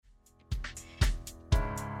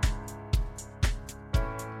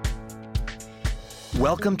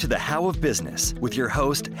Welcome to the How of Business with your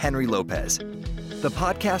host, Henry Lopez, the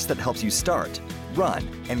podcast that helps you start, run,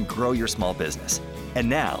 and grow your small business. And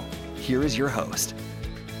now, here is your host.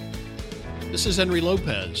 This is Henry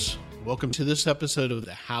Lopez. Welcome to this episode of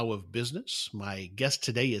the How of Business. My guest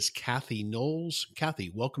today is Kathy Knowles.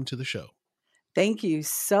 Kathy, welcome to the show. Thank you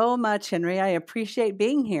so much, Henry. I appreciate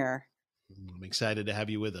being here. I'm excited to have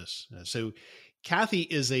you with us. So Kathy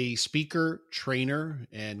is a speaker, trainer,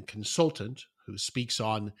 and consultant who speaks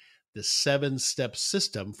on the 7-step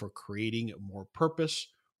system for creating more purpose,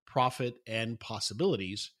 profit, and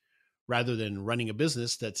possibilities rather than running a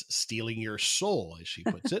business that's stealing your soul, as she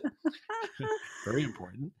puts it. Very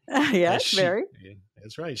important. Yes, very.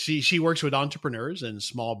 That's right. She works with entrepreneurs and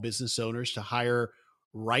small business owners to hire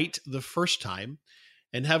right the first time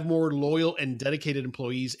and have more loyal and dedicated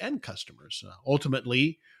employees and customers.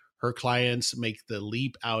 Ultimately, her clients make the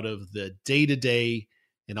leap out of the day-to-day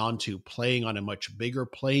and onto playing on a much bigger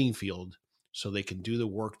playing field so they can do the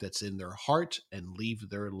work that's in their heart and leave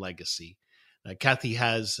their legacy. Kathy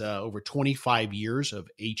has over 25 years of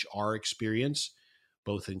HR experience,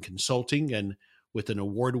 both in consulting and with an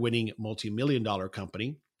award-winning multi-million-dollar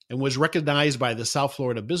company, and was recognized by the South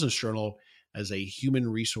Florida Business Journal as a human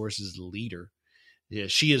resources leader.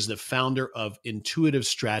 She is the founder of Intuitive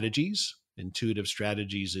Strategies. Intuitive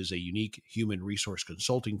Strategies is a unique human resource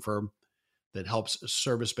consulting firm that helps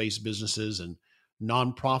service-based businesses and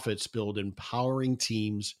nonprofits build empowering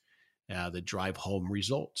teams that drive home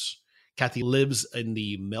results. Kathy lives in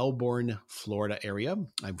the Melbourne, Florida area.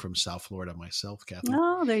 I'm from South Florida myself, Kathy.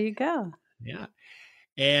 Oh, there you go. Yeah.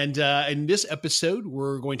 And in this episode,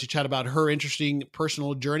 we're going to chat about her interesting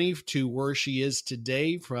personal journey to where she is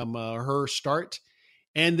today from her start,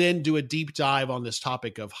 and then do a deep dive on this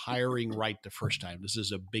topic of hiring right the first time. This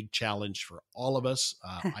is a big challenge for all of us.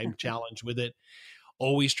 I'm challenged with it,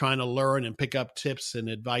 always trying to learn and pick up tips and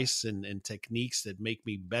advice and techniques that make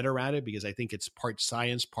me better at it, because I think it's part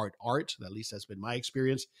science, part art. At least that's been my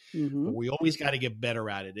experience. Mm-hmm. But we always got to get better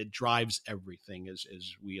at it. It drives everything, as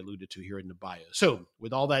we alluded to here in the bio. So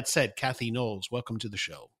with all that said, Kathy Knowles, welcome to the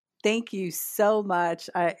show. Thank you so much.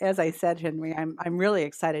 As I said, Henry, I'm really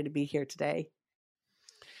excited to be here today.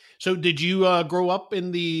 So did you grow up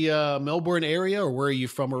in the Melbourne area, or where are you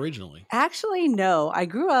from originally? Actually, no. I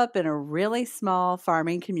grew up in a really small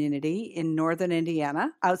farming community in northern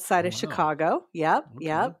Indiana, outside of Chicago. Yep.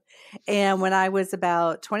 And when I was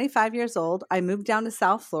about 25 years old, I moved down to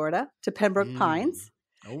South Florida, to Pembroke Pines.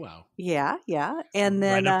 Oh, wow. Yeah. And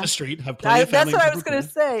then right up the street. Have plenty of that's what I was going to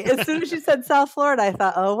say. As soon as you said South Florida, I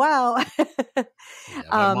thought, oh, wow.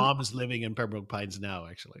 My mom is living in Pembroke Pines now,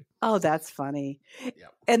 actually. Oh, that's funny. Yeah.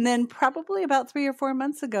 And then probably about 3 or 4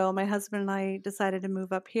 months ago, my husband and I decided to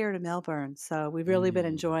move up here to Melbourne. So we've really been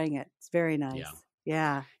enjoying it. It's very nice.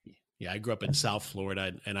 Yeah. Yeah, I grew up in South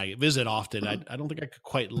Florida and I visit often. I don't think I could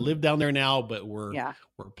quite live down there now, but we're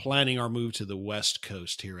planning our move to the West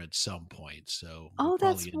Coast here at some point. So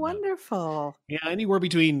that's wonderful. Anywhere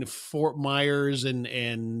between Fort Myers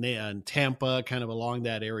and Tampa, kind of along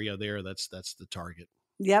that area there. That's the target.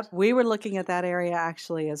 Yep, we were looking at that area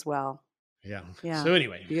actually as well. Yeah. So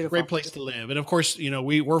anyway, beautiful. Great place to live. And of course,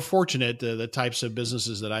 we're fortunate, the types of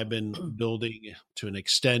businesses that I've been building to an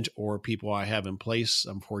extent, or people I have in place.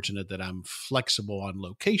 I'm fortunate that I'm flexible on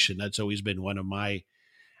location. That's always been one of my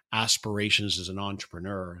aspirations as an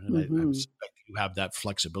entrepreneur. And I suspect you have that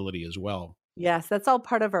flexibility as well. Yes, that's all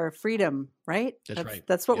part of our freedom, right? That's right.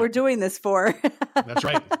 That's what we're doing this for. That's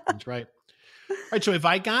right. All right. So if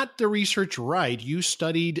I got the research right, you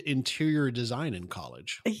studied interior design in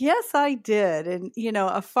college. Yes, I did. And,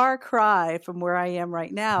 a far cry from where I am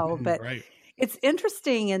right now. But It's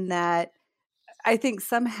interesting in that I think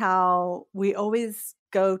somehow we always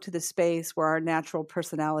go to the space where our natural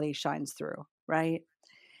personality shines through, right?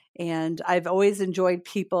 And I've always enjoyed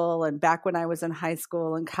people. And back when I was in high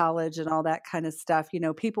school and college and all that kind of stuff,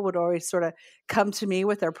 people would always sort of come to me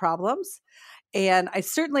with their problems. And I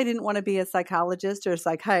certainly didn't want to be a psychologist or a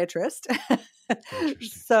psychiatrist.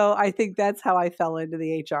 So I think that's how I fell into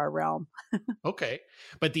the HR realm. Okay.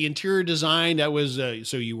 But the interior design, that was,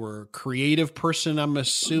 so you were a creative person, I'm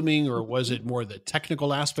assuming, or was it more the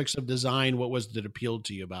technical aspects of design? What was that appealed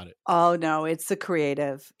to you about it? Oh, no, it's the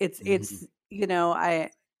creative. It's,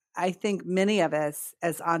 I think many of us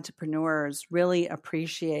as entrepreneurs really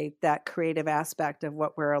appreciate that creative aspect of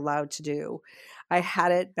what we're allowed to do. I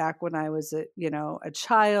had it back when I was a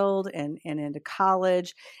child and into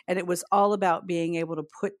college, and it was all about being able to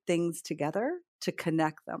put things together to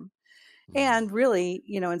connect them. And really,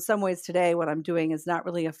 in some ways today, what I'm doing is not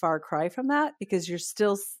really a far cry from that, because you're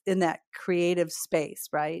still in that creative space,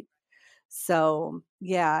 right? So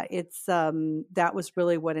yeah, it's that was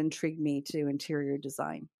really what intrigued me to interior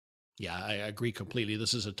design. Yeah, I agree completely.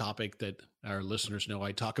 This is a topic that our listeners know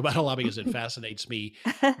I talk about a lot because it fascinates me.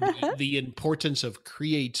 The importance of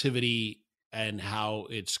creativity and how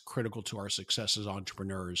it's critical to our success as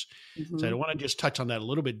entrepreneurs. So I Hmm. want to just touch on that a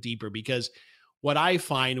little bit deeper because what I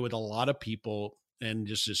find with a lot of people, and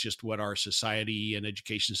this is just what our society and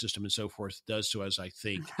education system and so forth does to us, I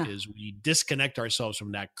think, is we disconnect ourselves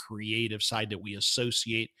from that creative side that we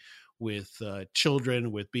associate with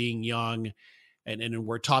children, with being young, and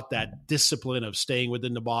we're taught that discipline of staying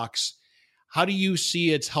within the box. How do you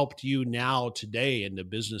see it's helped you now today in the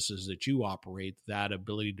businesses that you operate, that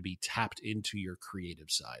ability to be tapped into your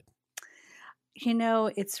creative side?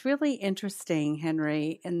 It's really interesting,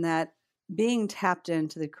 Henry, in that being tapped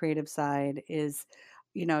into the creative side is,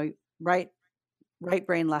 you know, right right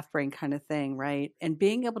brain, left brain kind of thing, right? And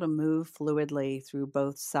being able to move fluidly through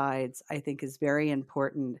both sides, I think is very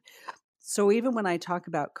important. So even when I talk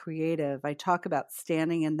about creative, I talk about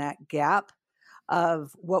standing in that gap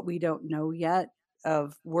of what we don't know yet,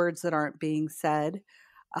 of words that aren't being said.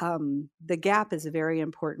 The gap is a very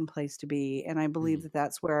important place to be. And I believe Mm, that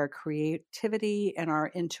that's where our creativity and our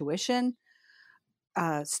intuition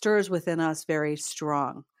stirs within us very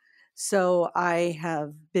strong. So I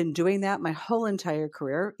have been doing that my whole entire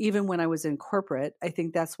career, even when I was in corporate. I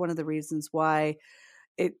think that's one of the reasons why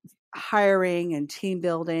it hiring and team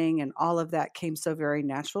building and all of that came so very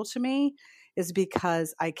natural to me, is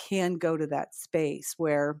because I can go to that space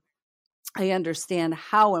where I understand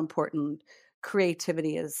how important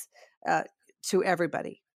creativity is uh, to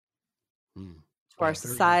everybody, mm. to our Yeah,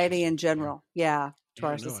 very society interesting. in Yeah. general. Yeah, to Yeah,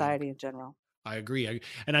 our no, society in general. I agree.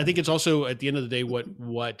 And I think it's also at the end of the day,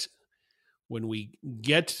 what when we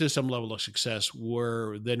get to some level of success,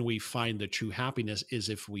 where then we find the true happiness is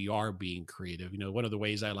if we are being creative. One of the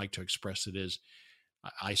ways I like to express it is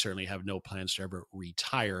I certainly have no plans to ever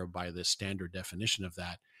retire by the standard definition of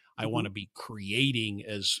that. I want Hmm. to be creating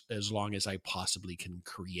as long as I possibly can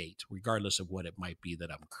create, regardless of what it might be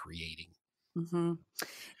that I'm creating. Hmm.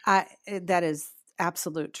 That is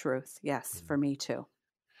absolute truth. Yes, for me too.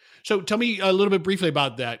 So tell me a little bit briefly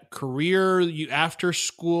about that career you after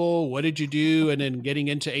school. What did you do? And then getting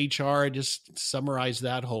into HR, just summarize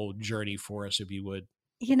that whole journey for us, if you would.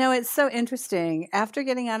 It's so interesting. After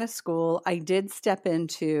getting out of school, I did step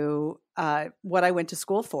into what I went to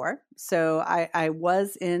school for. So I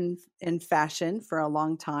was in fashion for a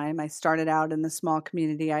long time. I started out in the small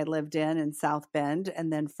community I lived in South Bend,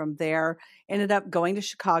 and then from there ended up going to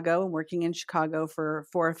Chicago and working in Chicago for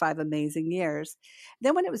 4 or 5 amazing years.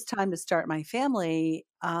 Then when it was time to start my family,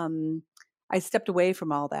 I stepped away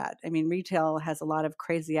from all that. I mean, retail has a lot of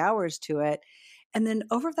crazy hours to it. And then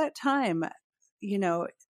over that time, you know,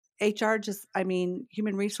 HR just, I mean,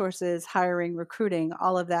 human resources, hiring, recruiting,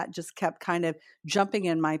 all of that just kept kind of jumping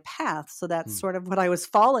in my path. So that's Hmm. sort of what I was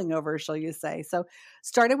falling over, shall you say. So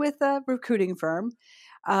started with a recruiting firm,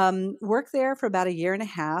 worked there for about a year and a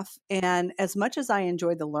half. And as much as I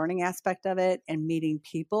enjoyed the learning aspect of it and meeting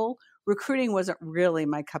people, recruiting wasn't really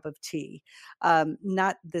my cup of tea.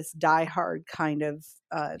 Not this diehard kind of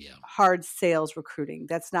Yeah. hard sales recruiting.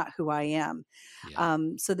 That's not who I am. Yeah.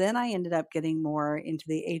 So then I ended up getting more into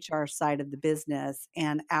the HR side of the business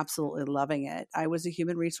and absolutely loving it. I was a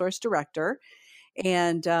human resource director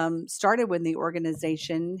and started when the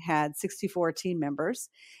organization had 64 team members.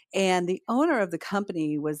 And the owner of the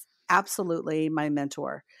company was absolutely my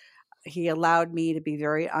mentor. He allowed me to be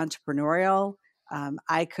very entrepreneurial.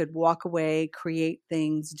 I could walk away, create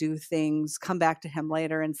things, do things, come back to him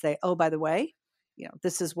later and say, oh, by the way,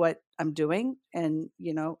 this is what I'm doing. And,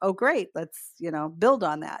 oh, great, let's, build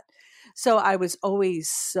on that. So I was always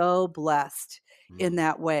so blessed in Hmm.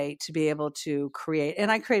 that way to be able to create.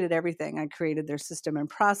 And I created everything. I created their system and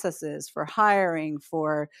processes for hiring,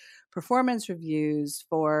 for performance reviews,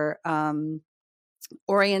 for,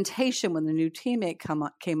 orientation when the new teammate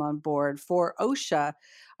came on board. For OSHA,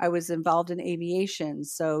 I was involved in aviation,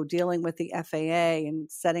 so dealing with the FAA and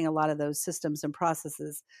setting a lot of those systems and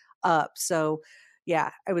processes up. So,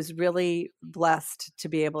 yeah, I was really blessed to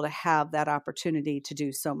be able to have that opportunity to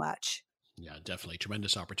do so much. Yeah, definitely.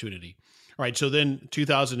 Tremendous opportunity. All right. So then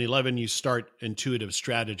 2011, you start Intuitive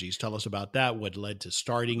Strategies. Tell us about that. What led to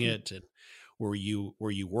starting Mhm. it? And were you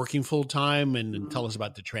working full time? And then Mhm. tell us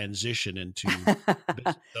about the transition into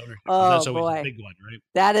business ownership, because Oh that's always a boy. big one, right?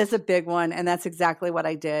 That is a big one, and that's exactly what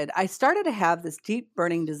I did. I started to have this deep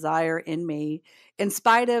burning desire in me in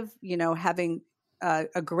spite of, having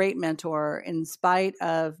a great mentor. In spite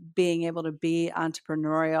of being able to be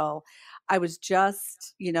entrepreneurial, I was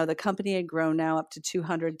just, the company had grown now up to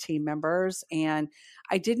 200 team members, and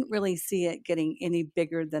I didn't really see it getting any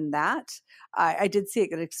bigger than that. I did see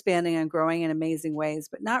it expanding and growing in amazing ways,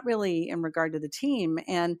 but not really in regard to the team.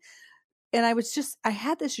 And I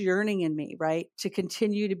had this yearning in me, right, to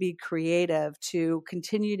continue to be creative, to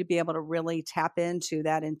continue to be able to really tap into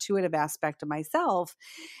that intuitive aspect of myself.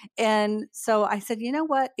 And so I said, you know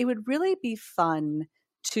what? It would really be fun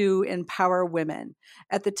to empower women.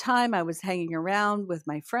 At the time, I was hanging around with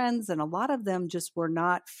my friends, and a lot of them just were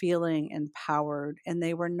not feeling empowered, and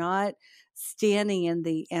they were not standing in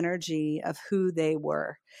the energy of who they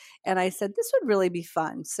were. And I said, this would really be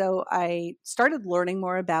fun. So I started learning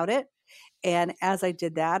more about it. And as I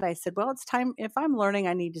did that, I said, well, it's time. If I'm learning,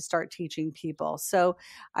 I need to start teaching people. So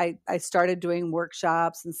I started doing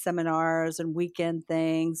workshops and seminars and weekend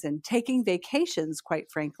things and taking vacations, quite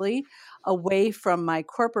frankly, away from my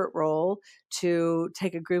corporate role to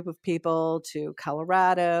take a group of people to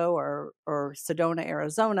Colorado or Sedona,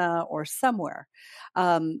 Arizona, or somewhere.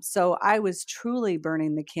 So I was truly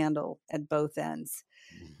burning the candle at both ends.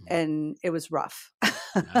 Mm-hmm. And it was rough.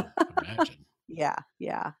 I imagine.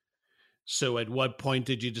 Yeah. So at what point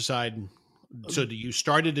did you decide? So you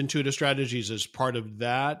started Intuitive Strategies as part of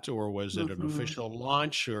that, or was it an official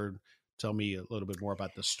launch? Or tell me a little bit more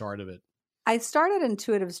about the start of it. I started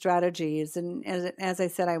Intuitive Strategies, and as I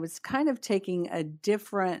said, I was kind of taking a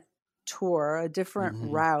different tour, a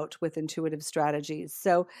different route with Intuitive Strategies.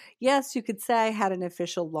 So yes, you could say I had an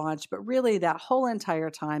official launch, but really that whole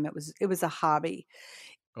entire time it was a hobby.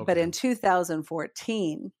 Okay. But in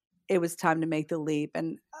 2014, it was time to make the leap.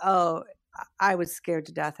 And I was scared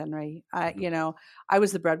to death, Henry. I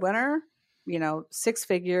was the breadwinner, 6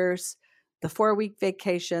 figures, the 4-week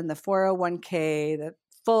vacation, the 401k, the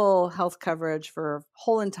full health coverage for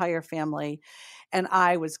whole entire family. And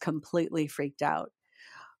I was completely freaked out.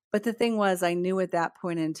 But the thing was, I knew at that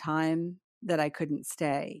point in time that I couldn't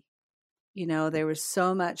stay. There was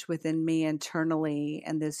so much within me internally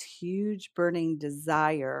and this huge burning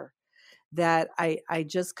desire that I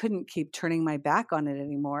just couldn't keep turning my back on it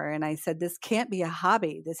anymore. And I said, this can't be a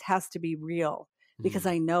hobby. This has to be real because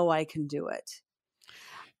I know I can do it.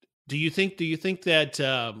 Do you think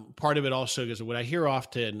that part of it also, because what I hear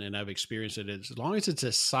often, and I've experienced it, is as long as it's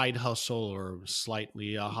a side hustle or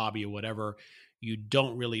slightly a hobby or whatever, you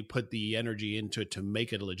don't really put the energy into it to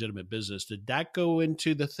make it a legitimate business. Did that go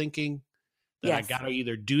into the thinking that Yes. I got to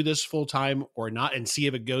either do this full time or not and see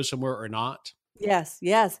if it goes somewhere or not? Yes.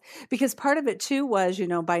 Because part of it too was,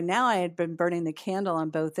 by now I had been burning the candle on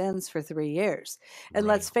both ends for 3 years. And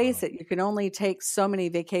Right. let's face it, you can only take so many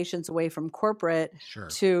vacations away from corporate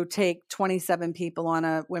to take 27 people on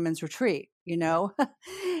a women's retreat,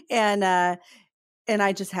 and I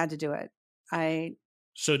just had to do it.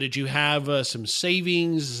 So did you have some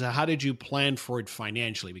savings? How did you plan for it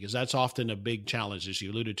financially? Because that's often a big challenge, as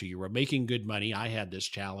you alluded to. You were making good money. I had this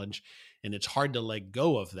challenge, and it's hard to let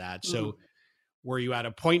go of that. So were you at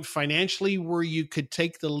a point financially where you could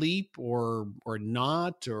take the leap or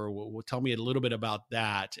not? Or tell me a little bit about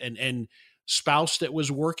that. And spouse that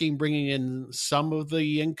was working, bringing in some of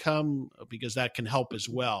the income, because that can help as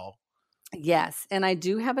well. Yes, and I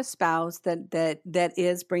do have a spouse that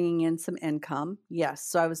is bringing in some income. Yes,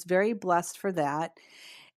 so I was very blessed for that,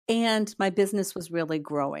 and my business was really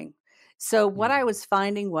growing. So what I was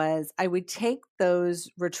finding was I would take those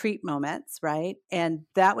retreat moments, right? And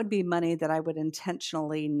that would be money that I would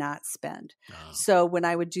intentionally not spend. So when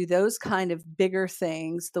I would do those kind of bigger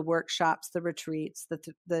things, the workshops, the retreats,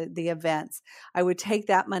 the events, I would take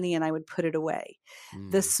that money and I would put it away.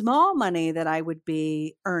 The small money that I would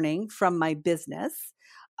be earning from my business,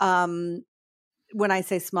 when I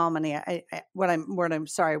say small money, what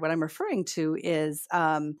I'm referring to is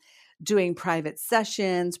doing private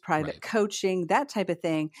sessions, private coaching, that type of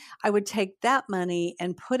thing. I would take that money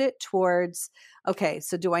and put it towards, okay,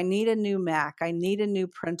 so do I need a new Mac? I need a new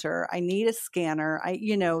printer. I need a scanner.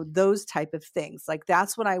 Those type of things. Like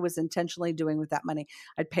that's what I was intentionally doing with that money.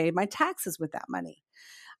 I'd pay my taxes with that money.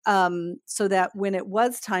 So that when it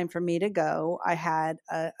was time for me to go, I had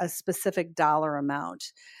a specific dollar amount.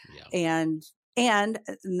 And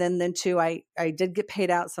then too, I did get paid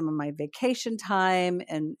out some of my vacation time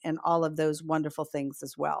and all of those wonderful things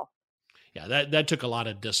as well. Yeah, that took a lot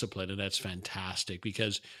of discipline, and that's fantastic,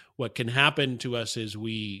 because what can happen to us is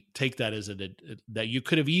we take that as that you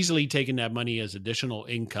could have easily taken that money as additional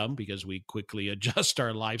income because we quickly adjust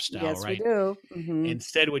our lifestyle, yes, right? We do. Mm-hmm.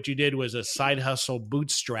 Instead, what you did was a side hustle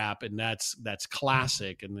bootstrap, and that's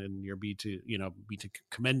classic. And then you're be to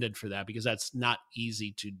commended for that, because that's not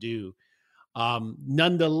easy to do.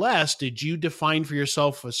 Nonetheless, did you define for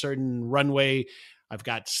yourself a certain runway? I've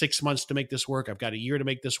got 6 months to make this work. I've got a year to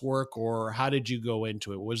make this work. Or how did you go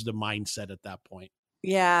into it? What was the mindset at that point?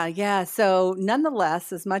 Yeah, yeah. So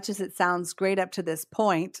nonetheless, as much as it sounds great up to this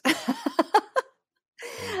point,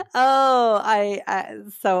 so I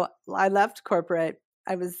left corporate.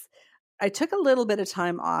 I took a little bit of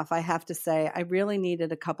time off. I have to say, I really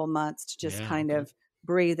needed a couple months to just kind of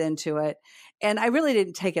breathe into it. And I really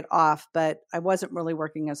didn't take it off, but I wasn't really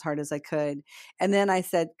working as hard as I could. And then I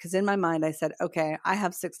said, because in my mind, I said, okay, I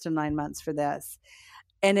have 6 to 9 months for this.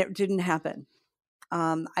 And it didn't happen.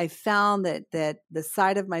 I found that the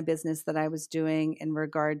side of my business that I was doing in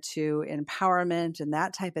regard to empowerment and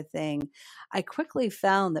that type of thing, I quickly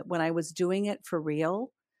found that when I was doing it for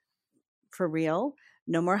real,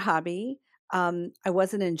 no more hobby, I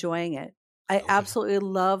wasn't enjoying it. I absolutely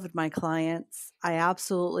loved my clients. I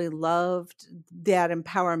absolutely loved that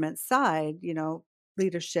empowerment side,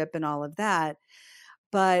 leadership and all of that,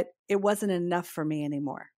 but it wasn't enough for me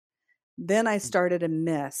anymore. Then I started to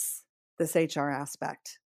miss this HR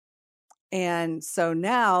aspect. And so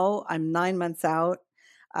now I'm 9 months out.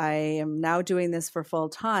 I am now doing this for full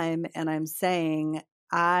time. And I'm saying,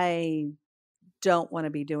 I don't want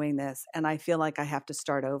to be doing this. And I feel like I have to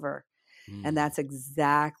start over. And that's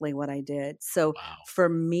exactly what I did. So for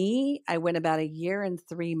me, I went about 1 year and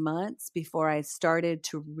 3 months before I started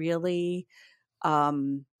to really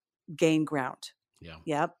gain ground. Yeah.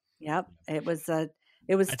 Yep. It was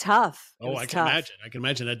tough. I can imagine. I can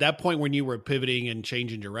imagine. At that point when you were pivoting and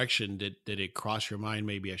changing direction, did it cross your mind,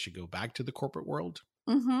 maybe I should go back to the corporate world?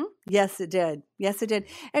 Mm-hmm. Yes, it did.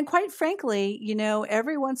 And quite frankly,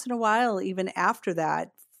 every once in a while, even after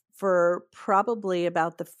that, for probably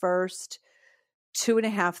about the first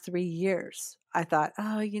 2.5, 3 years, I thought,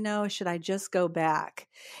 should I just go back?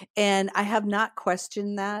 And I have not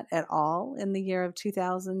questioned that at all in the year of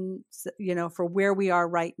 2000, for where we are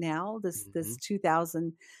right now, this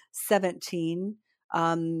 2017,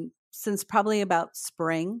 since probably about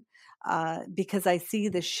spring, because I see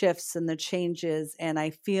the shifts and the changes, and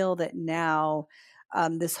I feel that now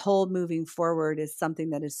this whole moving forward is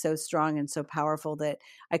something that is so strong and so powerful that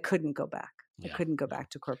I couldn't go back. I couldn't go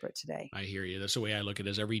back to corporate today. I hear you. That's the way I look at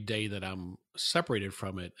it. Is every day that I'm separated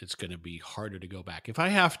from it, it's going to be harder to go back. If I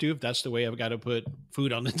have to, if that's the way I've got to put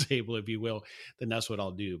food on the table, if you will, then that's what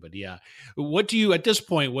I'll do. But yeah, at this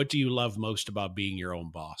point, what do you love most about being your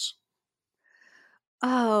own boss?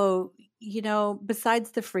 Oh,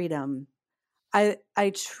 besides the freedom, I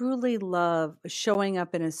truly love showing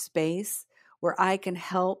up in a space where I can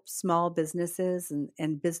help small businesses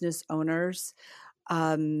and business owners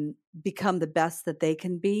become the best that they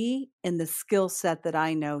can be in the skill set that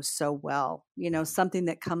I know so well, something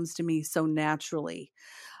that comes to me so naturally.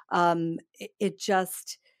 It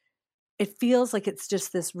feels like it's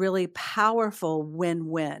just this really powerful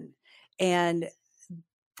win-win. And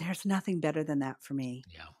there's nothing better than that for me.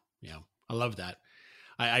 Yeah. I love that.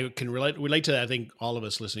 I can relate to that. I think all of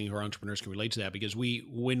us listening who are entrepreneurs can relate to that, because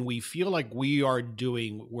when we feel like we are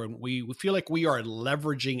leveraging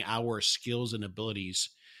our skills and abilities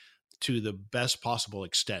to the best possible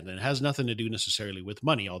extent, and it has nothing to do necessarily with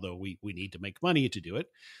money, although we need to make money to do it.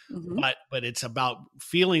 Mm-hmm. But it's about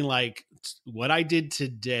feeling like what I did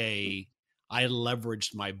today, I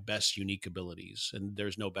leveraged my best unique abilities, and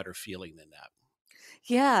there's no better feeling than that.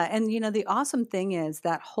 Yeah. And, the awesome thing is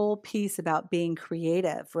that whole piece about being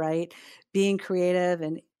creative, right? Being creative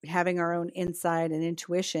and having our own insight and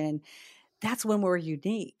intuition, that's when we're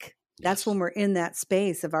unique. That's when we're in that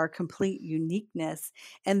space of our complete uniqueness.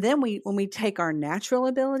 And then when we take our natural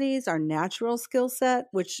abilities, our natural skill set,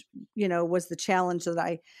 which, was the challenge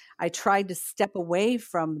that I tried to step away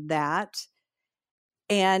from that.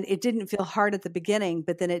 And it didn't feel hard at the beginning,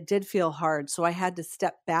 but then it did feel hard. So I had to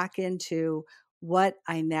step back into what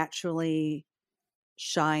I naturally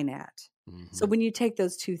shine at. Mm-hmm. So when you take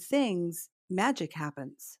those two things, magic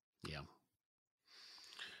happens. Yeah.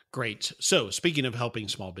 Great. So speaking of helping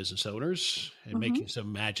small business owners and making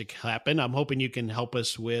some magic happen, I'm hoping you can help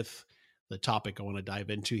us with the topic I want to dive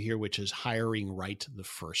into here, which is hiring right the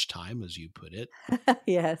first time, as you put it.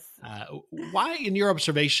 Yes. Why, in your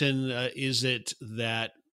observation, is it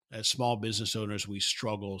that as small business owners, we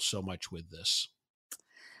struggle so much with this?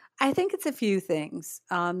 I think it's a few things.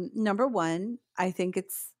 Number one, I think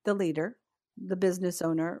it's the leader, the business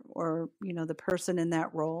owner, or, the person in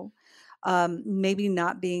that role, maybe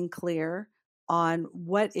not being clear on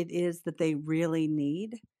what it is that they really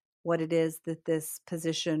need, what it is that this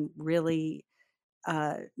position really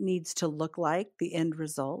needs to look like, the end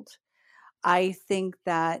result. I think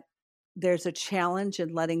that there's a challenge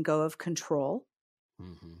in letting go of control.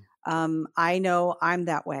 Mm-hmm. I know I'm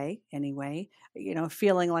that way anyway,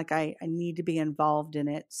 feeling like I need to be involved in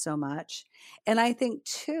it so much. And I think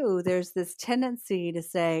too, there's this tendency to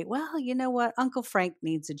say, well, you know what? Uncle Frank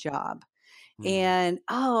needs a job. Mm. And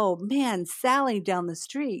oh man, Sally down the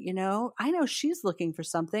street, I know she's looking for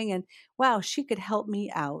something and wow, she could help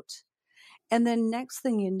me out. And then next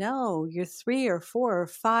thing you know, you're 3 or 4 or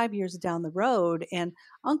 5 years down the road, and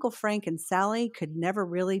Uncle Frank and Sally could never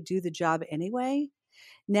really do the job anyway.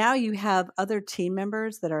 Now you have other team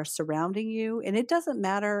members that are surrounding you, and it doesn't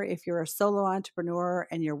matter if you're a solo entrepreneur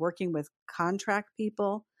and you're working with contract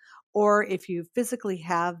people or if you physically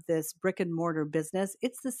have this brick and mortar business,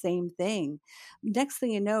 it's the same thing. Next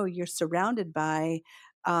thing you know, you're surrounded by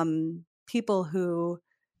people who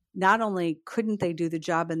not only couldn't they do the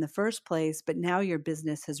job in the first place, but now your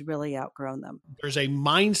business has really outgrown them. There's a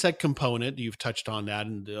mindset component. You've touched on that.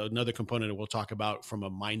 And another component that we'll talk about from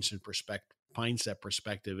a mindset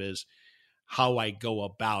perspective is how I go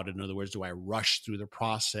about. In other words, do I rush through the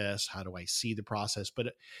process? How do I see the process? But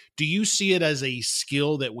do you see it as a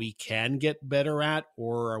skill that we can get better at,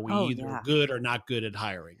 or are we Oh, either yeah. good or not good at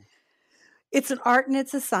hiring? It's an art and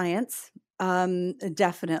it's a science.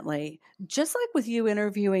 Definitely. Just like with you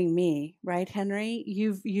interviewing me, right, Henry?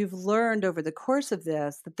 You've learned over the course of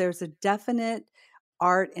this that there's a definite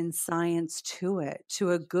art and science to it, to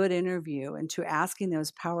a good interview and to asking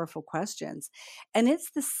those powerful questions. And it's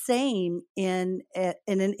the same in an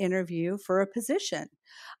interview for a position.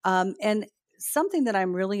 And something that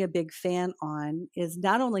I'm really a big fan on is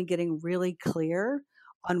not only getting really clear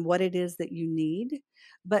on what it is that you need,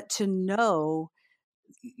 but to know,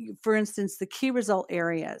 for instance, the key result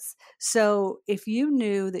areas. So if you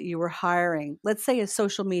knew that you were hiring, let's say a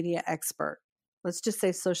social media expert, let's just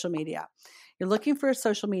say social media. You're looking for a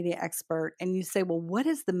social media expert and you say, well, what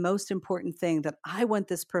is the most important thing that I want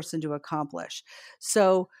this person to accomplish?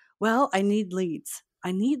 So, well, I need leads.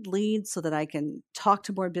 I need leads so that I can talk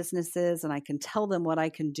to more businesses and I can tell them what I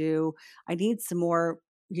can do. I need some more,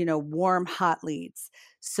 warm, hot leads.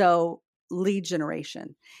 So lead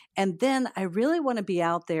generation. And then I really want to be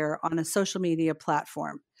out there on a social media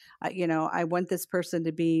platform. I want this person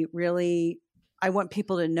to be really, I want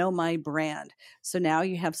people to know my brand. So now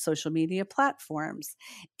you have social media platforms.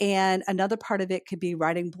 And another part of it could be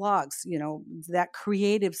writing blogs, that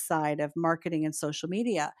creative side of marketing and social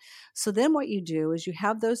media. So then what you do is you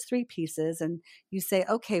have those three pieces and you say,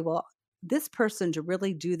 okay, well, this person to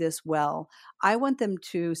really do this well, I want them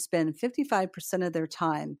to spend 55% of their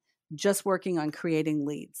time just working on creating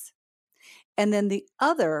leads. And then the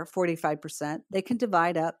other 45%, they can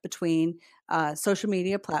divide up between social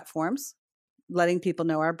media platforms, letting people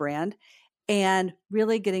know our brand, and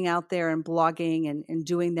really getting out there and blogging and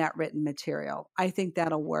doing that written material. I think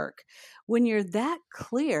that'll work. When you're that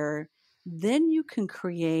clear, then you can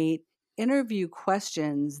create interview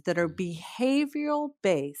questions that are behavioral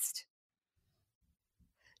based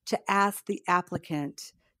to ask the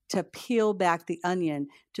applicant to peel back the onion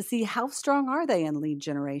to see how strong are they in lead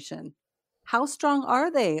generation? How strong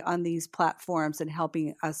are they on these platforms and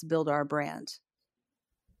helping us build our brand?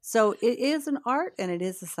 So it is an art and it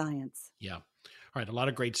is a science. Yeah. All right. A lot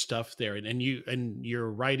of great stuff there. And you and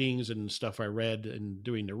your writings and stuff I read and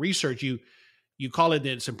doing the research, you call it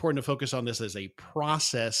that it's important to focus on this as a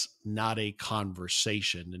process, not a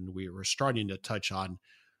conversation. And we were starting to touch on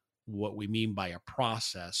what we mean by a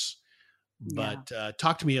process. Yeah. But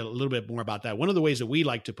talk to me a little bit more about that. One of the ways that we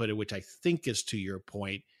like to put it, which I think is to your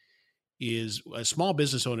point, is as small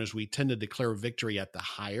business owners, we tend to declare victory at the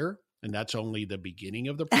hire, and that's only the beginning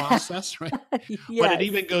of the process, right? But it Yes.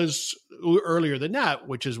 even goes earlier than that,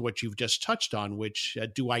 which is what you've just touched on, which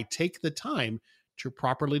do I take the time to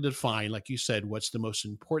properly define, like you said, what's the most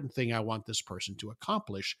important thing I want this person to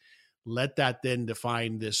accomplish? Let that then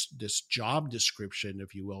define this job description,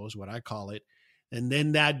 if you will, is what I call it. And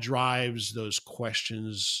then that drives those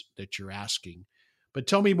questions that you're asking. But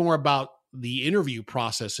tell me more about the interview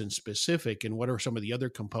process in specific, and what are some of the other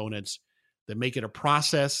components that make it a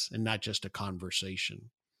process and not just a conversation?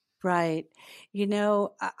 Right.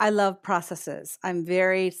 I love processes. I'm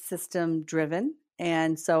very system driven.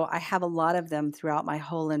 And so I have a lot of them throughout my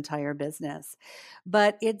whole entire business.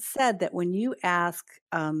 But it's said that when you ask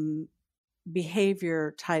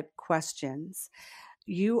behavior type questions,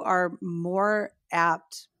 you are more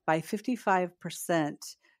apt by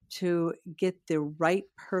 55% to get the right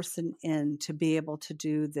person in to be able to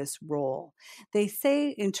do this role. They say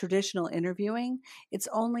in traditional interviewing, it's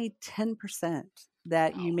only 10%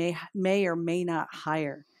 that you Wow. may or may not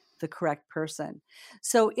hire. the correct person.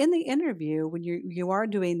 So in the interview, when you are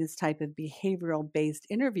doing this type of behavioral based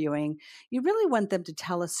interviewing, you really want them to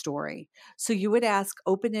tell a story. So you would ask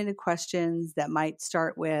open-ended questions that might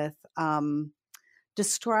start with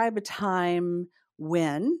describe a time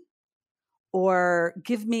when, or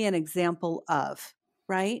give me an example of,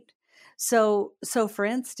 right? So for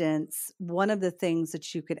instance, one of the things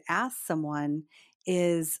that you could ask someone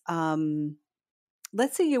is,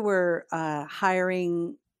 let's say you were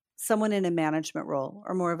hiring someone in a management role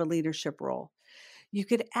or more of a leadership role. You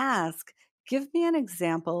could ask, give me an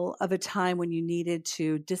example of a time when you needed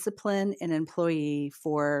to discipline an employee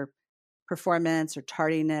for performance or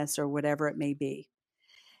tardiness or whatever it may be.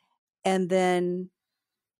 And then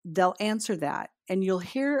they'll answer that, and you'll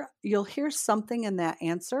hear something in that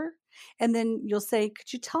answer, and then you'll say,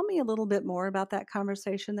 could you tell me a little bit more about that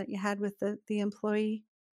conversation that you had with the employee?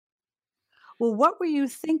 Well, what were you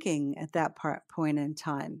thinking at that point in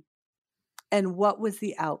time, and what was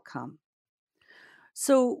the outcome?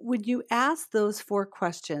 So when you ask those 4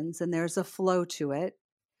 questions and there's a flow to it,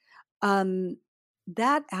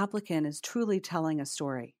 that applicant is truly telling a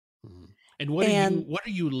story. Mm-hmm. And And what are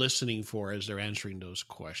you listening for as they're answering those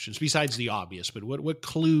questions, besides the obvious? But what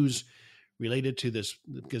clues related to this?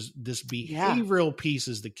 Because this yeah, behavioral piece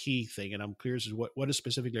is the key thing, and I'm curious as what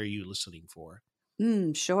specifically are you listening for?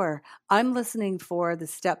 sure. I'm listening for the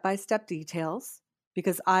step-by-step details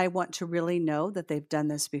because I want to really know that they've done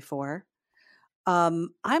this before. I'm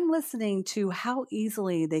listening to how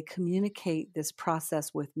easily they communicate this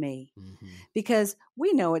process with me, Mm-hmm. because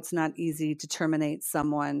we know it's not easy to terminate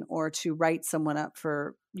someone or to write someone up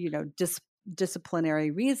for,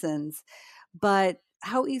 disciplinary reasons, but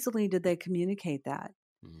how easily did they communicate that?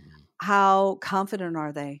 Mm-hmm. How confident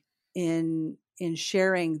are they in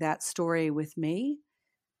sharing that story with me?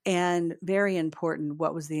 And very important,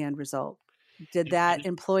 what was the end result? Did that And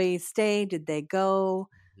employee stay? Did they go?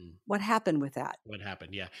 mhm. What happened with that? What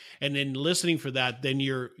happened? Yeah, and then listening for that, then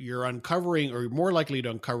you're uncovering, or more likely to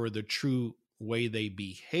uncover, the true way they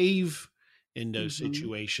behave in those hmm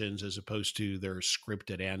situations, as opposed to their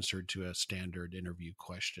scripted answer to a standard interview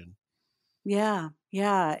question. Yeah,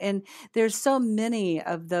 yeah. And there's so many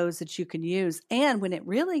of those that you can use. And when it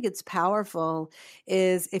really gets powerful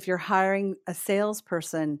is if you're hiring a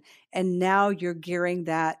salesperson and now you're gearing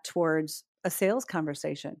that towards a sales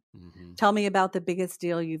conversation. Mm-hmm. Tell me about the biggest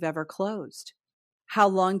deal you've ever closed. How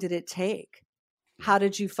long did it take? Yeah. How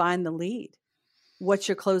did you find the lead? What's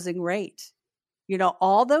your closing rate?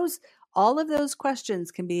 All of those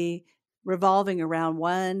questions can be revolving around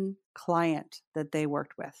one client that they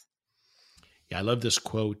worked with. Yeah, I love this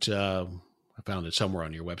quote. I found it somewhere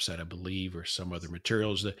on your website, I believe, or some other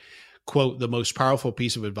materials. The quote: "The most powerful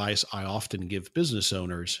piece of advice I often give business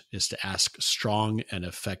owners is to ask strong and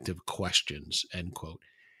effective questions." End quote.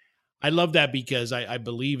 I love that because I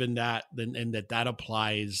believe in that, and that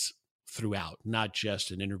applies throughout, not just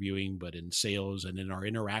in interviewing, but in sales and in our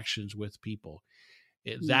interactions with people.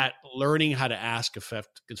 Mm. That learning how to ask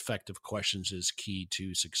effective questions is key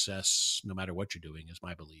to success, no matter what you're doing, is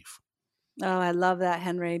my belief. Oh, I love that,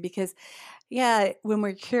 Henry, because yeah, when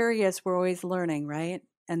we're curious, we're always learning, right?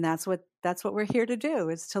 And that's what we're here to do,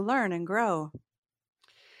 is to learn and grow.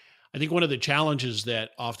 I think one of the challenges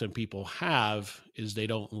that often people have is they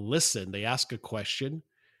don't listen. They ask a question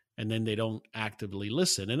and then they don't actively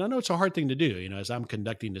listen. And I know it's a hard thing to do. As I'm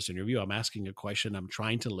conducting this interview, I'm asking a question, I'm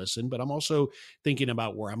trying to listen, but I'm also thinking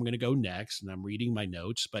about where I'm going to go next, and I'm reading my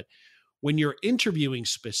notes. But when you're interviewing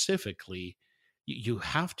specifically, you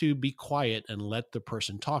have to be quiet and let the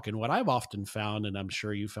person talk. And what I've often found, and I'm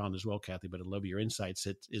sure you found as well, Kathy, but I love your insights,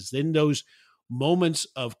 it is in those moments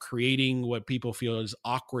of creating what people feel is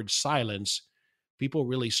awkward silence, people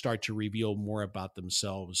really start to reveal more about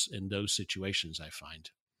themselves in those situations, I find.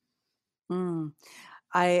 Mm,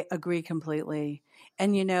 I agree completely.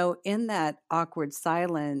 And in that awkward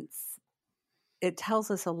silence, it tells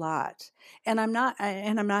us a lot. And I'm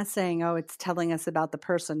not saying, oh, it's telling us about the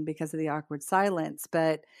person because of the awkward silence,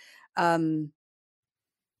 but um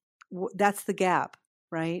that's the gap,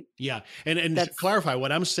 right? Yeah. And to That's clarify,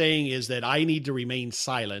 what I'm saying is that I need to remain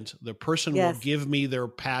silent. The person will yes. give me their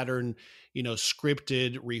pattern,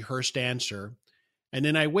 scripted, rehearsed answer. And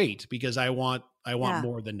then I wait, because I want Yeah.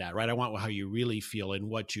 more than that, right? I want how you really feel and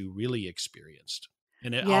what you really experienced.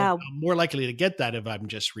 And Yeah. I'm more likely to get that if I'm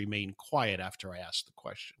just remain quiet after I ask the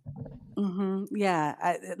question.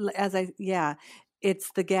 Yeah. Yeah,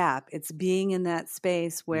 it's the gap. It's being in that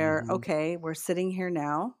space where, Hmm. okay, we're sitting here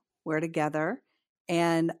now, we're together,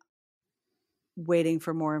 and waiting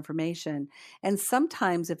for more information. And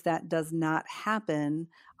sometimes if that does not happen,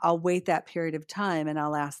 I'll wait that period of time and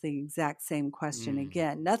I'll ask the exact same question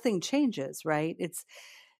again. Nothing changes, right?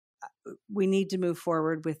 We need to move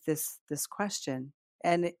forward with this question.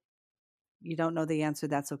 And you don't know the answer,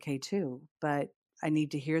 that's okay too, but I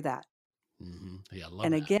need to hear that. Yeah, I love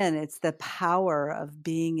And that. again, it's the power of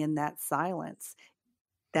being in that silence,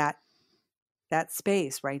 that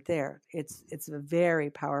space right there. It's a very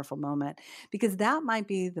powerful moment, because that might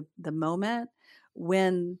be the moment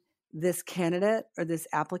when this candidate or this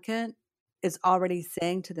applicant is already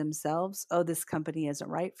saying to themselves, oh, this company isn't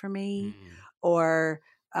right for me, or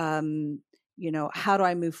how do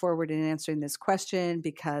I move forward in answering this question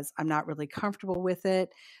because I'm not really comfortable with it.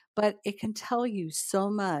 But it can tell you so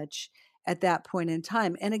much at that point in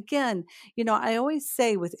time. And again, I always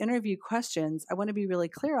say with interview questions, I want to be really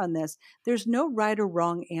clear on this. There's no right or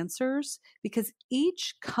wrong answers, because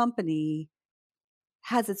each company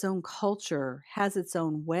has its own culture, has its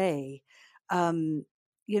own way.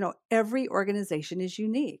 Every organization is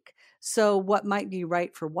unique. So what might be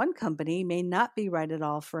right for one company may not be right at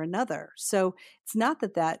all for another. So it's not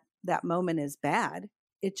that moment is bad.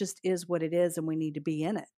 It just is what it is, and we need to be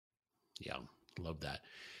in it. Yeah, love that.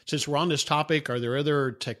 Since we're on this topic, are there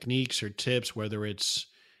other techniques or tips, whether it's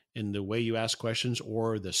in the way you ask questions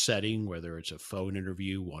or the setting, whether it's a phone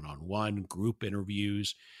interview, one-on-one, group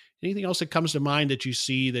interviews, anything else that comes to mind that you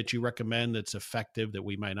see that you recommend that's effective that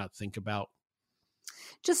we might not think about?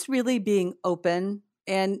 Just really being open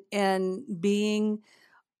and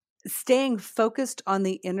staying focused on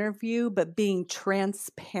the interview, but being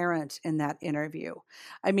transparent in that interview.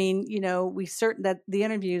 I mean, we certain that the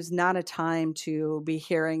interview is not a time to be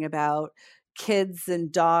hearing about kids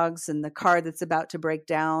and dogs and the car that's about to break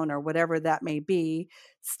down or whatever that may be.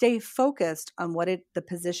 Stay focused on what the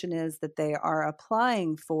position is that they are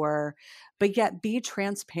applying for, but yet be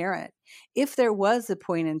transparent. If there was a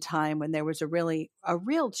point in time when there was a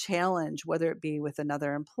real challenge, whether it be with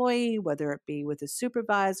another employee, whether it be with a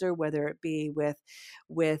supervisor, whether it be with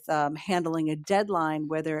handling a deadline,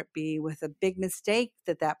 whether it be with a big mistake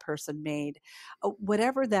that person made,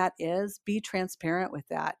 whatever that is, be transparent with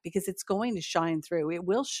that, because it's going to shine through. It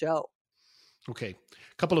will show. Okay.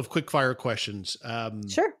 A couple of quick fire questions.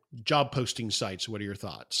 Sure. Job posting sites. What are your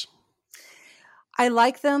thoughts? I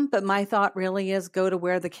like them, but my thought really is go to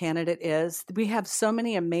where the candidate is. We have so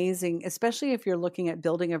many amazing, especially if you're looking at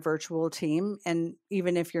building a virtual team. And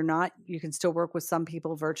even if you're not, you can still work with some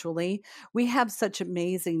people virtually. We have such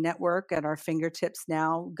amazing network at our fingertips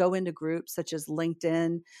now. Go into groups such as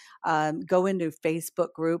LinkedIn, go into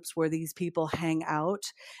Facebook groups where these people hang out.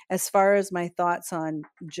 As far as my thoughts on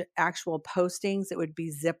actual postings, it would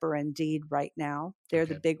be Zip or Indeed right now. They're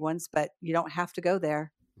the big ones, but you don't have to go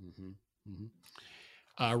there. Mm-hmm. Mm-hmm.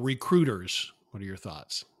 Recruiters, what are your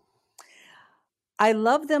thoughts? I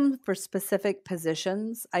love them for specific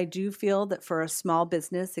positions. I do feel that for a small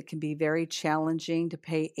business, it can be very challenging to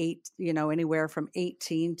pay anywhere from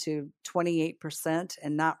 18 to 28%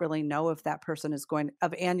 and not really know if that person is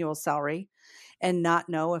of annual salary and not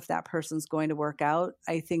know if that person's going to work out.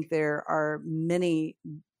 I think there are many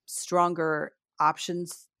stronger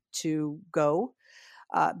options to go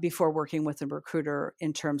before working with a recruiter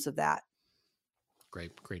in terms of that.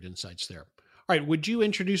 Great insights there. All right, would you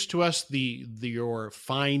introduce to us your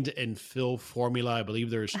find and fill formula? I believe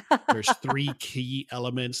there's 3 key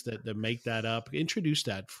elements that make that up. Introduce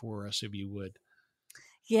that for us, if you would.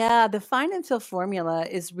 Yeah, the find and fill formula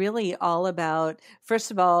is really all about, first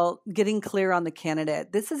of all, getting clear on the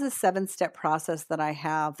candidate. This is a 7-step process that I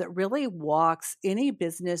have that really walks any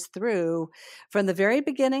business through from the very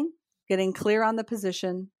beginning, getting clear on the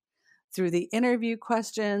position, through the interview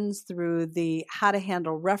questions, through the how to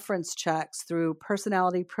handle reference checks, through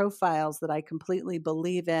personality profiles that I completely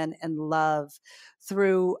believe in and love,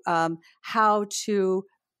 through how to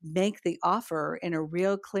make the offer in a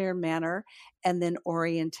real clear manner, and then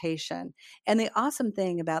orientation. And the awesome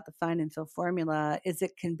thing about the find and fill formula is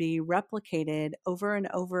it can be replicated over and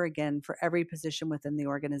over again for every position within the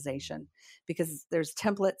organization, because there's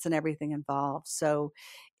templates and everything involved. So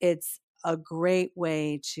it's a great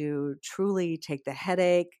way to truly take the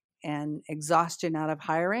headache and exhaustion out of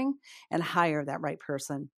hiring and hire that right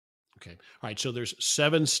person. Okay. All right. So there's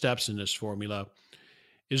 7 steps in this formula.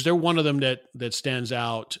 Is there one of them that stands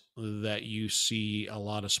out that you see a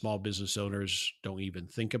lot of small business owners don't even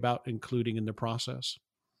think about including in the process?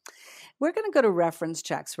 We're going to go to reference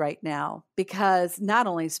checks right now, because not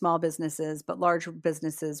only small businesses, but large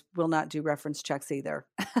businesses will not do reference checks either.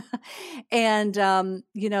 And,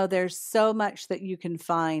 there's so much that you can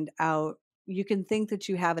find out You can think that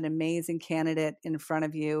you have an amazing candidate in front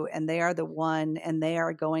of you and they are the one and they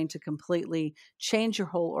are going to completely change your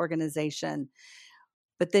whole organization.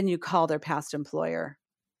 But then you call their past employer,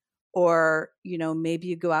 or, maybe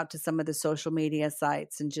you go out to some of the social media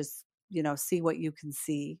sites and just, see what you can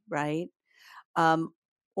see, right?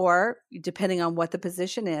 Or depending on what the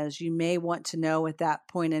position is, you may want to know at that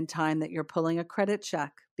point in time that you're pulling a credit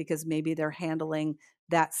check because maybe they're handling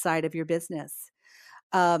that side of your business.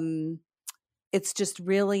 It's just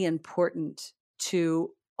really important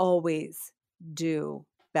to always do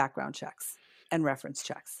background checks and reference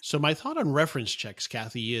checks. So my thought on reference checks,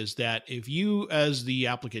 Kathy, is that if you as the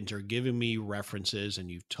applicant are giving me references and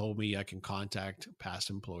you've told me I can contact past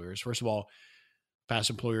employers, first of all, past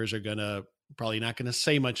employers are probably not going to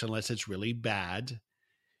say much unless it's really bad.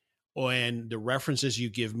 And the references you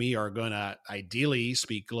give me are going to ideally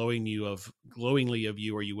speak glowingly of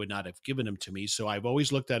you, or you would not have given them to me. So I've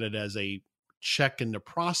always looked at it as a check in the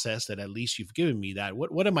process that at least you've given me that.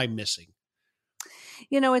 What am I missing?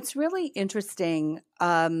 It's really interesting.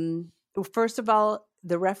 First of all,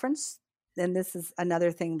 the reference, and this is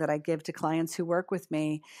another thing that I give to clients who work with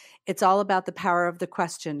me, it's all about the power of the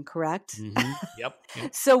question, correct? Mm-hmm.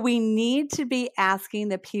 Yep. So we need to be asking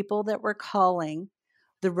the people that we're calling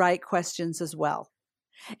the right questions as well.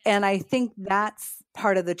 And I think that's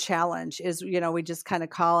part of the challenge is, we just kind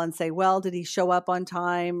of call and say, well, did he show up on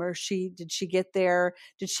time, or did she get there?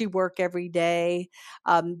 Did she work every day?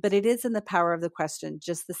 But it is in the power of the question,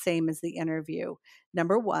 just the same as the interview,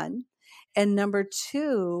 number one. And number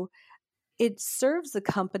two, it serves the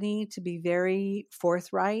company to be very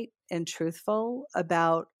forthright and truthful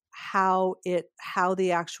about how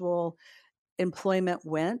the actual employment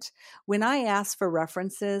went. When I ask for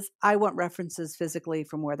references, I want references physically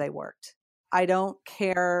from where they worked. I don't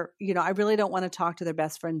care, I really don't want to talk to their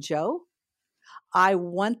best friend Joe. I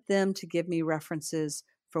want them to give me references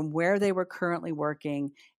from where they were currently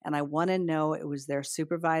working, and I want to know it was their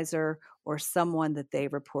supervisor or someone that they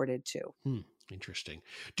reported to. Interesting.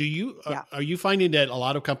 Are you finding that a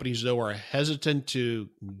lot of companies, though, are hesitant to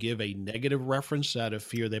give a negative reference out of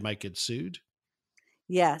fear they might get sued?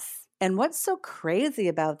 Yes. And what's so crazy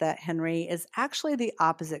about that, Henry, is actually the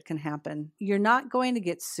opposite can happen. You're not going to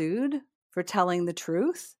get sued for telling the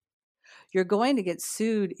truth. You're going to get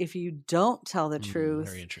sued if you don't tell the truth.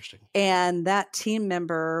 Very interesting. And that team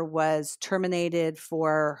member was terminated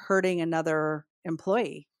for hurting another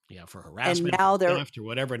employee. Yeah, for harassment, for theft, or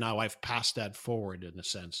whatever. Now I've passed that forward in a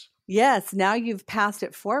sense. Yes, now you've passed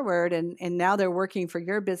it forward, and now they're working for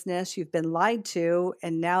your business. You've been lied to,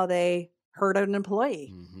 and now they hurt an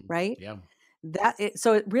employee, right? Yeah.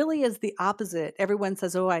 So it really is the opposite. Everyone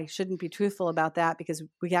says, oh, I shouldn't be truthful about that because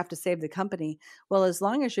we have to save the company. Well, as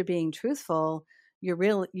long as you're being truthful,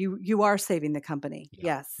 you are saving the company. Yeah.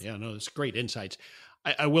 Yes. Yeah, no, that's great insights.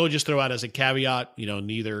 I will just throw out as a caveat,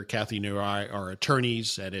 neither Kathy nor I are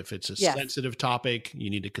attorneys. And if it's a sensitive topic, you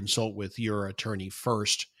need to consult with your attorney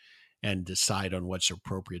first and decide on what's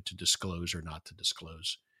appropriate to disclose or not to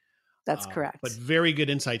disclose. That's correct. But very good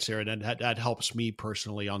insights there. And that helps me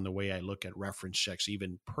personally on the way I look at reference checks,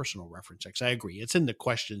 even personal reference checks. I agree. It's in the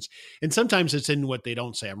questions. And sometimes it's in what they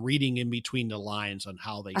don't say. I'm reading in between the lines on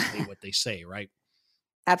how they say what they say, right?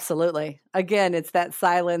 Absolutely. Again, it's that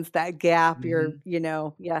silence, that gap.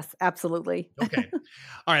 Yes, absolutely. Okay.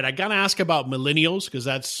 All right. I got to ask about millennials because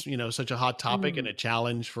that's, such a hot topic and a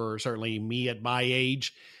challenge for certainly me at my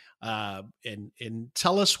age. And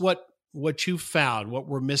tell us what you found, what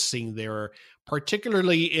we're missing there,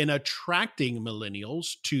 particularly in attracting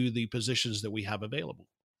millennials to the positions that we have available.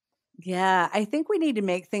 Yeah, I think we need to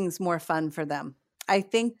make things more fun for them. I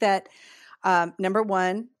think that number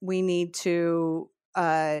one, we need to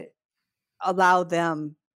allow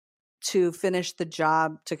them to finish the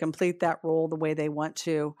job, to complete that role the way they want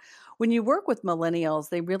to. When you work with millennials,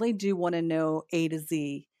 they really do want to know A to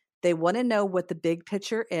Z. They want to know what the big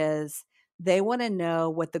picture is. They want to know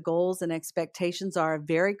what the goals and expectations are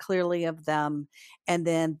very clearly of them. And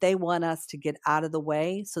then they want us to get out of the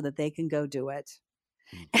way so that they can go do it.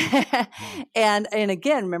 And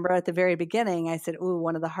again, remember at the very beginning, I said,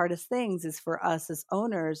 one of the hardest things is for us as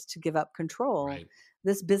owners to give up control. Right.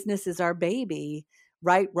 This business is our baby,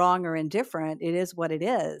 right, wrong, or indifferent. It is what it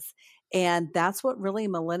is. And that's what really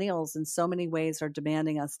millennials in so many ways are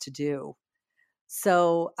demanding us to do.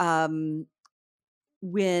 So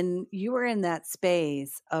when you are in that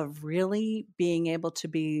space of really being able to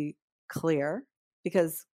be clear,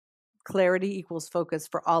 because clarity equals focus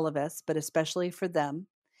for all of us, but especially for them.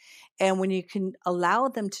 And when you can allow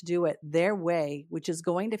them to do it their way, which is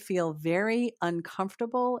going to feel very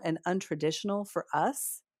uncomfortable and untraditional for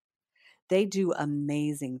us, they do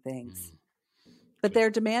amazing things. but they're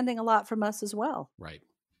demanding a lot from us as well. Right.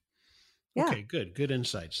 Yeah. Okay, good. Good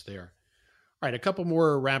insights there. All right, a couple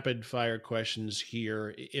more rapid fire questions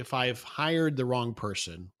here. If I've hired the wrong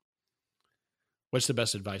person, what's the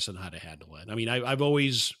best advice on how to handle it? I mean, I've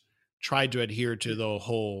always tried to adhere to the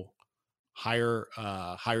whole hire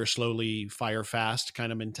slowly, fire fast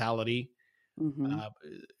kind of mentality. Mm-hmm.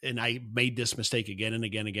 And I made this mistake again and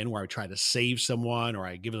again and again, where I try to save someone or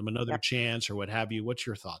I give them another Yep. chance or what have you. What's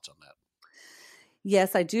your thoughts on that?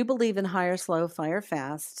 Yes, I do believe in hire slow, fire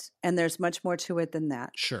fast, and there's much more to it than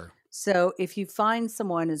that. Sure. So if you find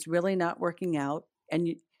someone is really not working out, and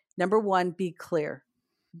you, number one, be clear.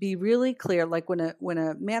 Be really clear. Like when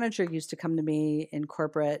a manager used to come to me in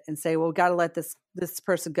corporate and say, "Well, we got to let this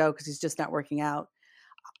person go because he's just not working out."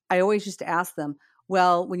 I always used to ask them,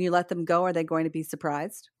 "Well, when you let them go, are they going to be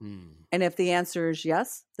surprised?" And if the answer is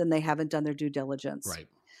yes, then they haven't done their due diligence. Right.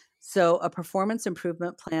 So a performance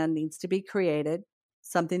improvement plan needs to be created,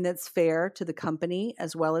 something that's fair to the company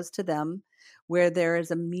as well as to them, where there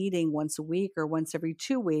is a meeting once a week or once every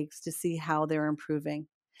 2 weeks to see how they're improving.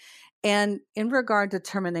 And in regard to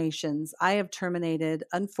terminations, I have terminated,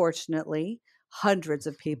 unfortunately, hundreds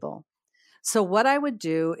of people. So what I would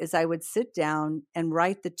do is I would sit down and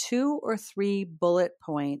write the 2 or 3 bullet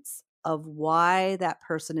points of why that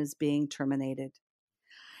person is being terminated.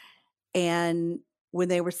 And when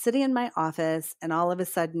they were sitting in my office and all of a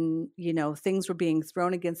sudden, things were being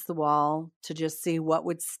thrown against the wall to just see what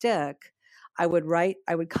would stick, I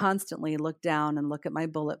would constantly look down and look at my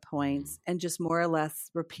bullet points and just more or less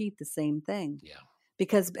repeat the same thing. Yeah.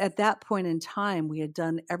 Because at that point in time, we had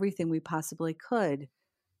done everything we possibly could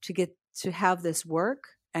to have this work,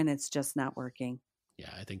 and it's just not working.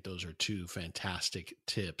 Yeah, I think those are 2 fantastic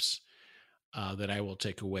tips that I will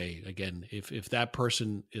take away. Again, if that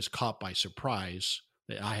person is caught by surprise,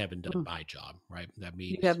 that I haven't done my job, right? That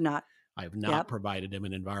means You have not. I have not Yep. provided them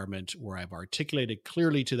an environment where I've articulated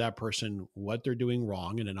clearly to that person what they're doing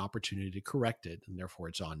wrong and an opportunity to correct it, and therefore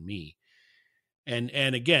it's on me. And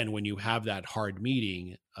again, when you have that hard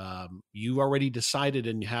meeting, you've already decided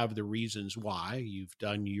and have the reasons why. You've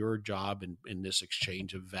done your job in this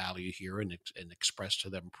exchange of value here and expressed to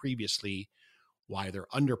them previously why they're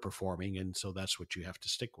underperforming. And so that's what you have to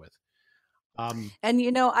stick with. And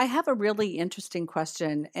I have a really interesting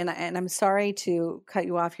question, and I'm sorry to cut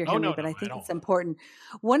you off here, Oh, Henry, no, but no, I I think don't. it's important.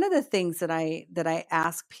 One of the things that I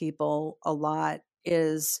ask people a lot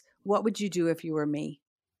is, what would you do if you were me?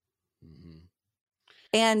 Mm-hmm.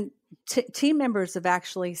 And team members have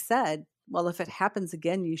actually said, well, if it happens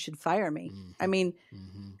again, you should fire me. Mm-hmm. I mean,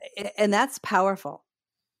 Mm-hmm. and that's powerful.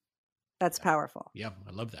 That's powerful. Yeah,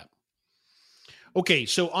 I love that. Okay,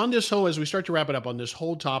 so on this whole, as we start to wrap it up on this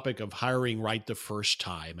whole topic of hiring right the first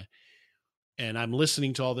time, and I'm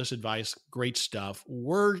listening to all this advice, great stuff.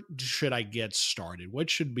 Where should I get started? What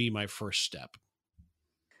should be my first step?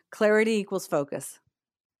 Clarity equals focus.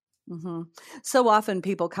 Mm-hmm. So often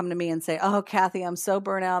people come to me and say, "Oh, Kathy, I'm so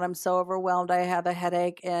burnt out. I'm so overwhelmed. I have a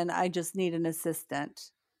headache and I just need an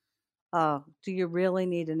assistant." Oh, do you really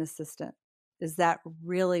need an assistant? Is that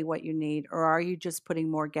really what you need? Or are you just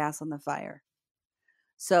putting more gas on the fire?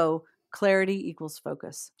 So clarity equals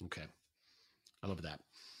focus. Okay. I love that.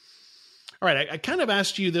 All right. I kind of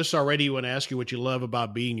asked you this already when I asked you what you love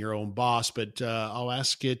about being your own boss, but I'll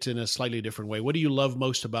ask it in a slightly different way. What do you love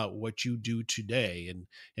most about what you do today? And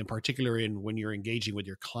in particular, when you're engaging with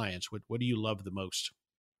your clients, what do you love the most?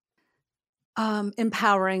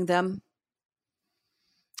 Empowering them,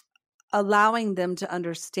 allowing them to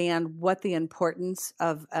understand what the importance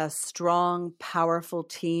of a strong, powerful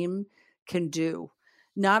team can do.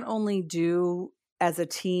 Not only do as a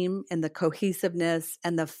team and the cohesiveness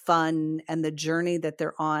and the fun and the journey that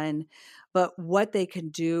they're on, but what they can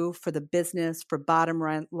do for the business, for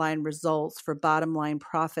bottom line results, for bottom line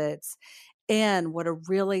profits, and what a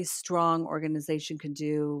really strong organization can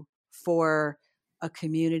do for a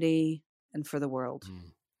community and for the world.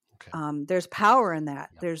 Okay. There's power in that.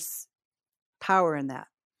 Yep. There's power in that.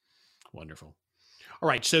 Wonderful. All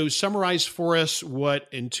right. So summarize for us what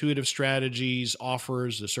Intuitive Strategies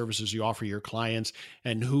offers, the services you offer your clients,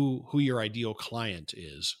 and who your ideal client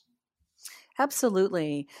is.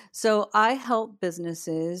 Absolutely. So I help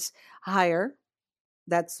businesses hire.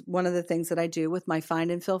 That's one of the things that I do with my find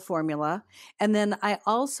and fill formula. And then I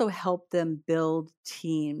also help them build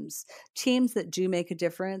teams that do make a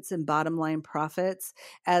difference in bottom line profits,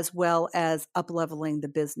 as well as up leveling the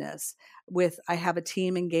business. I have a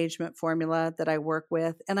team engagement formula that I work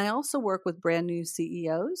with. And I also work with brand new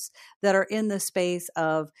CEOs that are in the space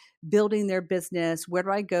of building their business. Where do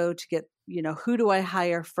I go to get, who do I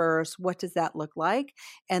hire first? What does that look like?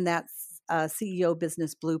 And that's CEO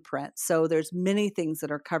Business Blueprint. So there's many things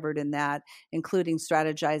that are covered in that, including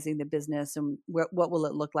strategizing the business and what will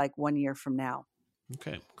it look like 1 year from now.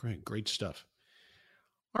 Okay, great stuff.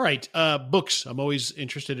 All right, books. I'm always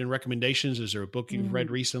interested in recommendations. Is there a book you've read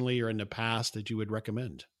recently or in the past that you would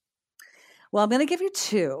recommend? Well, I'm going to give you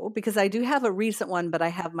two because I do have a recent one, but I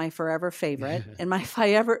have my forever favorite. And my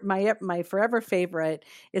forever favorite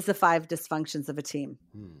is The 5 Dysfunctions of a Team.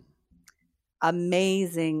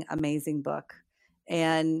 Amazing, amazing book.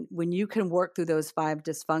 And when you can work through those 5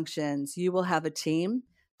 dysfunctions, you will have a team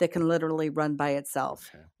that can literally run by itself.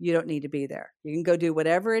 Okay. You don't need to be there. You can go do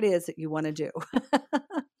whatever it is that you want to do.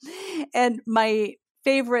 And my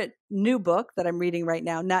favorite new book that I'm reading right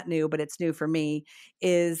now, not new, but it's new for me,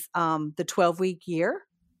 is The 12-Week Year,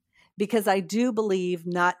 because I do believe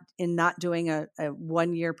not doing a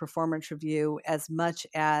 1-year performance review as much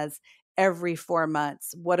as every 4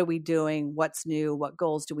 months. What are we doing? What's new? What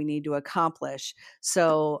goals do we need to accomplish?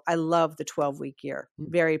 So I love The 12-Week Year.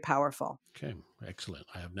 Very powerful. Okay, excellent.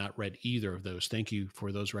 I have not read either of those. Thank you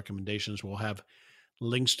for those recommendations. We'll have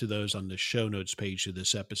links to those on the show notes page of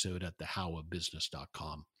this episode at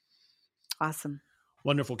thehowofbusiness.com. Awesome.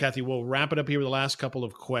 Wonderful, Kathy. We'll wrap it up here with the last couple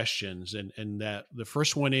of questions. And that the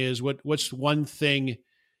first one is, what's one thing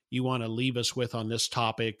you want to leave us with on this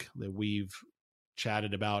topic that we've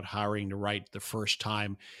chatted about, hiring to right the first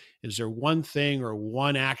time? Is there one thing or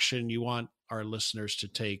one action you want our listeners to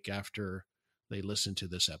take after they listen to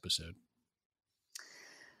this episode?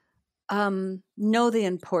 Know the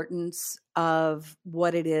importance of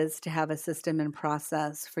what it is to have a system and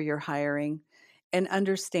process for your hiring, and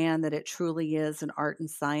understand that it truly is an art and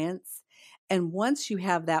science. And once you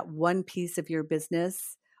have that one piece of your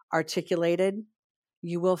business articulated,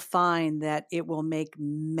 you will find that it will make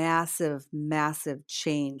massive, massive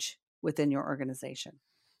change within your organization.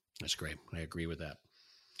 That's great. I agree with that.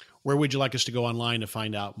 Where would you like us to go online to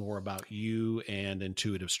find out more about you and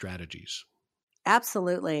Intuitive Strategies?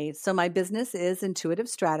 Absolutely. So my business is Intuitive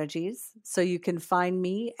Strategies. So you can find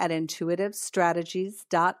me at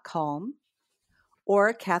intuitivestrategies.com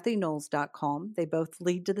or kathyknowles.com. They both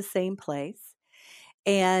lead to the same place.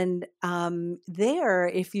 And there,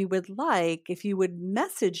 if you would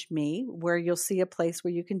message me, where you'll see a place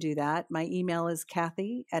where you can do that. My email is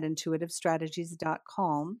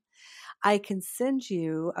kathy@intuitivestrategies.com. I can send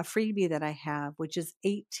you a freebie that I have, which is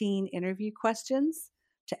 18 interview questions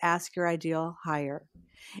to ask your ideal hire.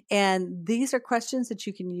 And these are questions that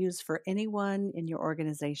you can use for anyone in your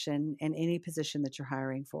organization and any position that you're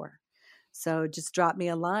hiring for. So just drop me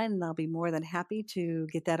a line and I'll be more than happy to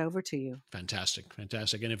get that over to you. Fantastic. And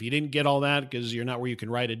if you didn't get all that because you're not where you can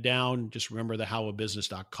write it down, just remember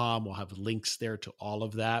thehowofbusiness.com. We'll have links there to all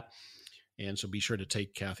of that. And so be sure to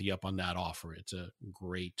take Kathy up on that offer. It's a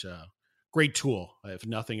great tool, if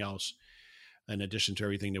nothing else, in addition to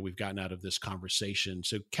everything that we've gotten out of this conversation.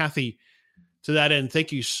 So Kathy, to that end,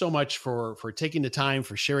 thank you so much for taking the time,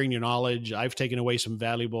 for sharing your knowledge. I've taken away some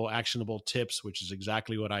valuable, actionable tips, which is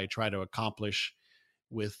exactly what I try to accomplish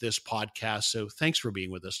with this podcast. So thanks for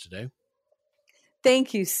being with us today.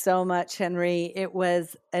 Thank you so much, Henry. It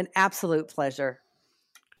was an absolute pleasure.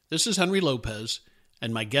 This is Henry Lopez,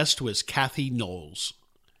 and my guest was Kathy Knowles.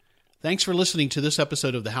 Thanks for listening to this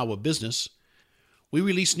episode of The How of Business. We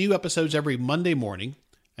release new episodes every Monday morning,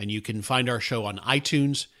 and you can find our show on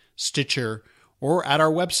iTunes, Stitcher, or at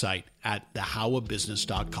our website at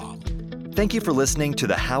thehowofbusiness.com. Thank you for listening to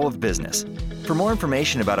The How of Business. For more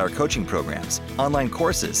information about our coaching programs, online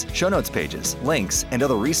courses, show notes pages, links, and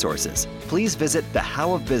other resources, please visit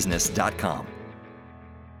thehowofbusiness.com.